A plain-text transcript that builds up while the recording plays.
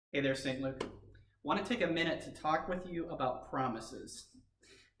Hey there, St. Luke. I want to take a minute to talk with you about promises.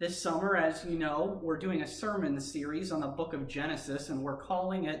 This summer, as you know, we're doing a sermon series on the book of Genesis, and we're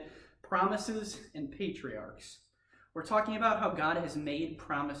calling it Promises and Patriarchs. We're talking about how God has made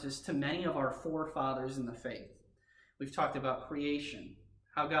promises to many of our forefathers in the faith. We've talked about creation,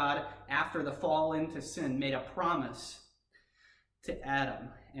 how God, after the fall into sin, made a promise to Adam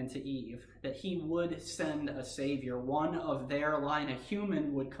and to Eve that he would send a savior. One of their line, a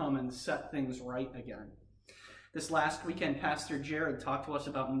human, would come and set things right again. This last weekend, Pastor Jared talked to us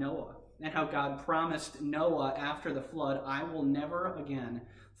about Noah and how God promised Noah after the flood, I will never again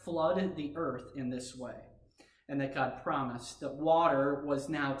flood the earth in this way. And that God promised that water was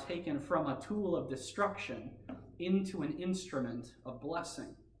now taken from a tool of destruction into an instrument of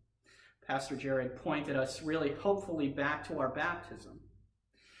blessing. Pastor Jared pointed us really hopefully back to our baptism.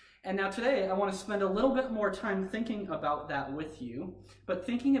 And now today I want to spend a little bit more time thinking about that with you, but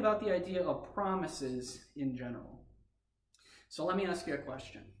thinking about the idea of promises in general. So let me ask you a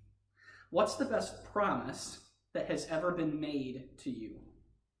question. What's the best promise that has ever been made to you?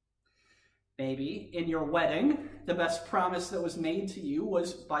 Maybe in your wedding, the best promise that was made to you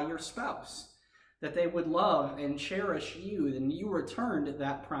was by your spouse, that they would love and cherish you, and you returned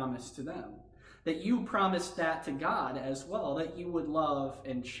that promise to them. That you promised that to God as well, that you would love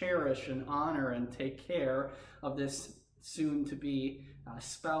and cherish and honor and take care of this soon-to-be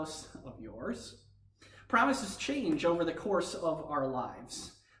spouse of yours. Promises change over the course of our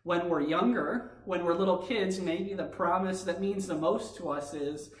lives. When we're younger, when we're little kids, maybe the promise that means the most to us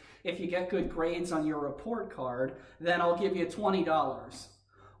is, if you get good grades on your report card, then I'll give you $20.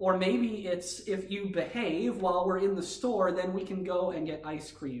 Or maybe it's, if you behave while we're in the store, then we can go and get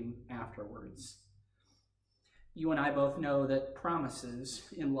ice cream afterwards. You and I both know that promises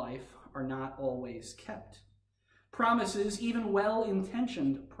in life are not always kept. Promises, even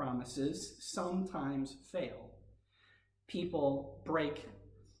well-intentioned promises, sometimes fail. People break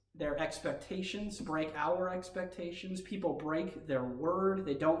their expectations, break our expectations. People break their word.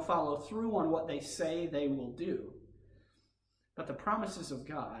 They don't follow through on what they say they will do. But the promises of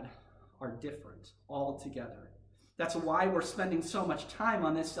God are different altogether. That's why we're spending so much time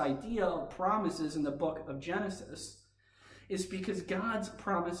on this idea of promises in the book of Genesis, is because God's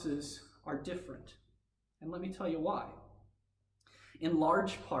promises are different. And let me tell you why. In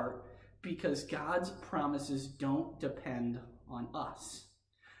large part, because God's promises don't depend on us.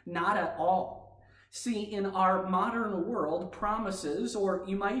 Not at all. See, in our modern world, promises, or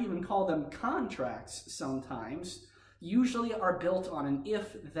you might even call them contracts sometimes, usually are built on an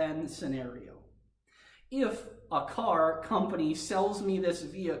if-then scenario. If a car company sells me this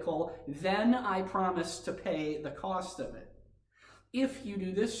vehicle, then I promise to pay the cost of it. If you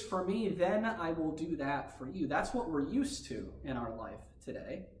do this for me, then I will do that for you. That's what we're used to in our life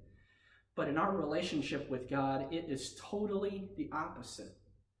today. But in our relationship with God, it is totally the opposite.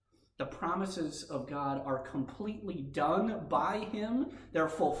 The promises of God are completely done by Him. They're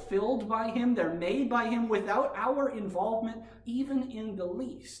fulfilled by Him. They're made by Him without our involvement, even in the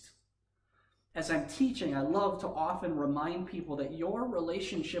least. As I'm teaching, I love to often remind people that your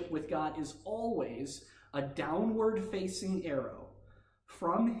relationship with God is always a downward-facing arrow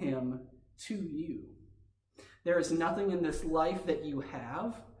from Him to you. There is nothing in this life that you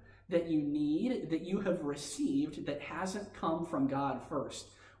have, that you need, that you have received that hasn't come from God first.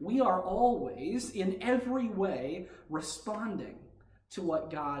 We are always, in every way, responding to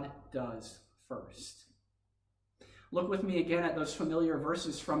what God does first. Look with me again at those familiar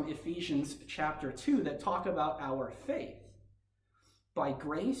verses from Ephesians chapter 2 that talk about our faith. By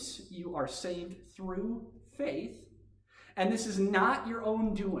grace you are saved through faith, and this is not your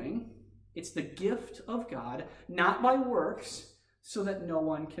own doing. It's the gift of God, not by works, so that no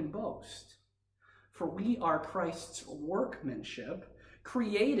one can boast. For we are Christ's workmanship,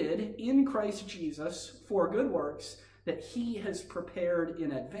 created in Christ Jesus for good works that He has prepared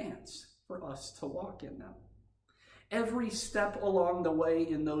in advance for us to walk in them. Every step along the way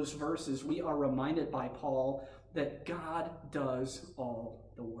in those verses, we are reminded by Paul that God does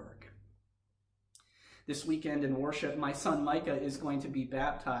all the work. This weekend in worship, my son Micah is going to be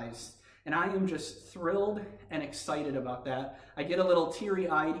baptized, and I am just thrilled and excited about that. I get a little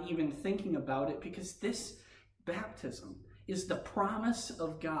teary-eyed even thinking about it, because this baptism is the promise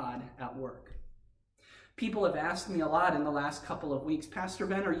of God at work. People have asked me a lot in the last couple of weeks, Pastor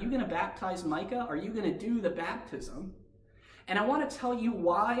Ben, are you going to baptize Micah? Are you going to do the baptism? And I want to tell you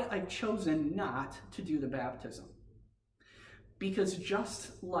why I've chosen not to do the baptism. Because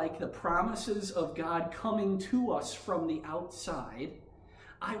just like the promises of God coming to us from the outside,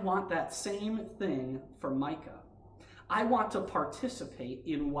 I want that same thing for Micah. I want to participate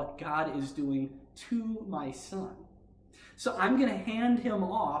in what God is doing to my son. So I'm going to hand him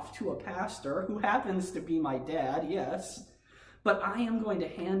off to a pastor who happens to be my dad, yes, but I am going to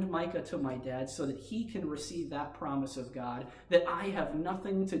hand Micah to my dad so that he can receive that promise of God that I have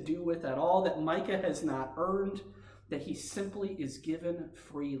nothing to do with at all, that Micah has not earned, that he simply is given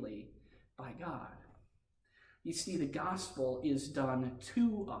freely by God. You see, the gospel is done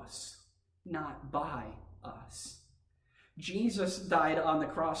to us, not by us. Jesus died on the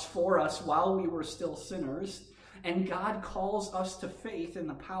cross for us while we were still sinners, and God calls us to faith in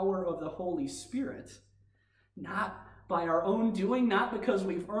the power of the Holy Spirit, not by our own doing, not because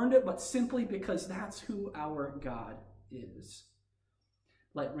we've earned it, but simply because that's who our God is.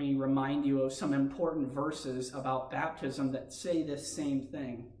 Let me remind you of some important verses about baptism that say this same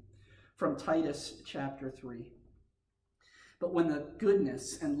thing. From Titus chapter 3. But when the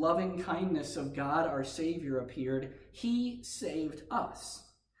goodness and loving kindness of God our Savior appeared, he saved us,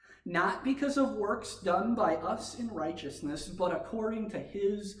 not because of works done by us in righteousness, but according to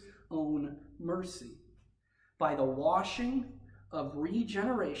his own mercy, by the washing of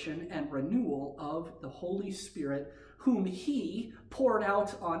regeneration and renewal of the Holy Spirit, whom he poured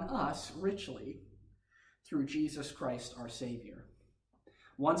out on us richly through Jesus Christ our Savior.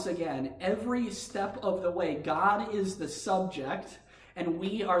 Once again, every step of the way, God is the subject and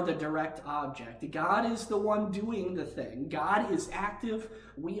we are the direct object. God is the one doing the thing. God is active,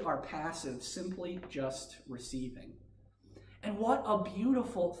 we are passive, simply just receiving. And what a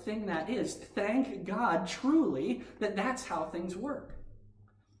beautiful thing that is. Thank God, truly, that that's how things work.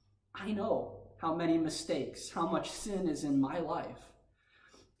 I know how many mistakes, how much sin is in my life.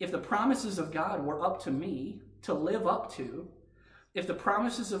 If the promises of God were up to me to live up to, if the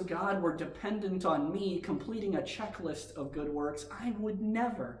promises of God were dependent on me completing a checklist of good works, I would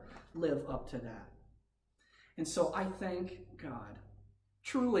never live up to that. And so I thank God.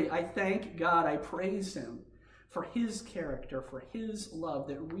 Truly, I thank God. I praise him for his character, for his love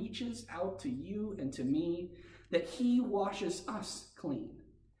that reaches out to you and to me, that he washes us clean,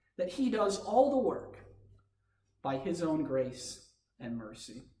 that he does all the work by his own grace and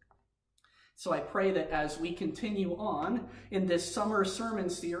mercy. So I pray that as we continue on in this summer sermon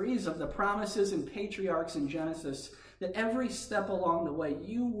series of the promises and patriarchs in Genesis, that every step along the way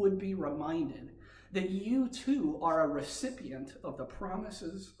you would be reminded that you too are a recipient of the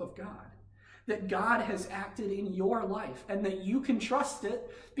promises of God, that God has acted in your life and that you can trust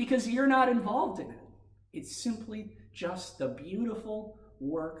it because you're not involved in it. It's simply just the beautiful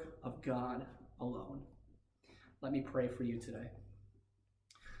work of God alone. Let me pray for you today.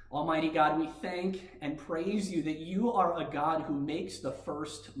 Almighty God, we thank and praise you that you are a God who makes the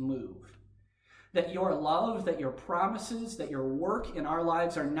first move, that your love, that your promises, that your work in our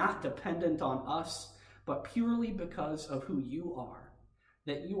lives are not dependent on us, but purely because of who you are,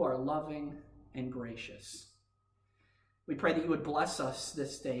 that you are loving and gracious. We pray that you would bless us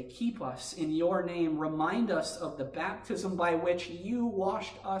this day, keep us in your name, remind us of the baptism by which you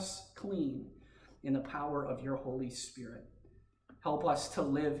washed us clean in the power of your Holy Spirit. Help us to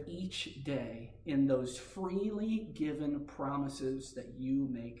live each day in those freely given promises that you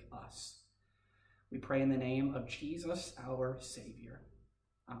make us. We pray in the name of Jesus, our Savior.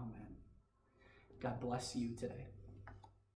 Amen. God bless you today.